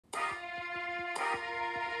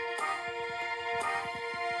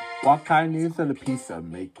What kind of news does a pizza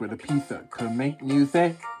make with a pizza could make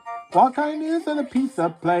music? What kind of news does a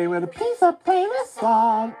pizza play with a pizza play a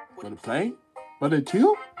song? With a plate? With a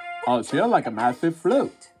tube? Or a tail like a massive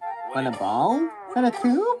flute? With a bone? With a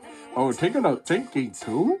tube? Or taking a thinking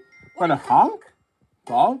tube? With a honk?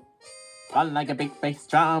 Ball? Run like a big bass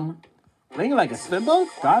drum? Ring like a cymbal?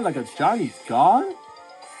 Die like a Johnny's gone?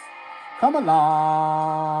 Come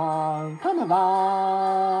along, come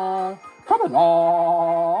along, come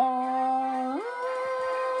along.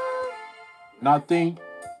 Nothing,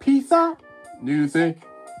 pizza, music,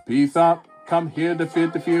 pizza. Come here to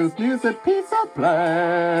fit the fuse, music, pizza,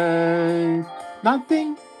 play.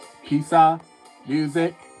 Nothing, pizza,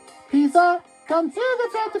 music, pizza. Come here to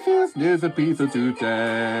fit the fuse, music, pizza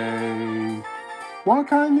today. What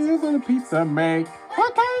kind of news does a pizza make?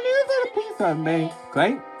 What kind of news does a pizza make?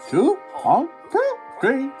 Clank, 2, 1, 2,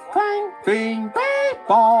 3, clang, bing,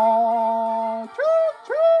 baseball. Choo,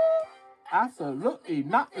 choo. Absolutely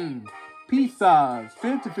nothing. Pizzas,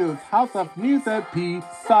 Field-to-Field's House of Music,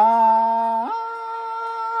 pizza.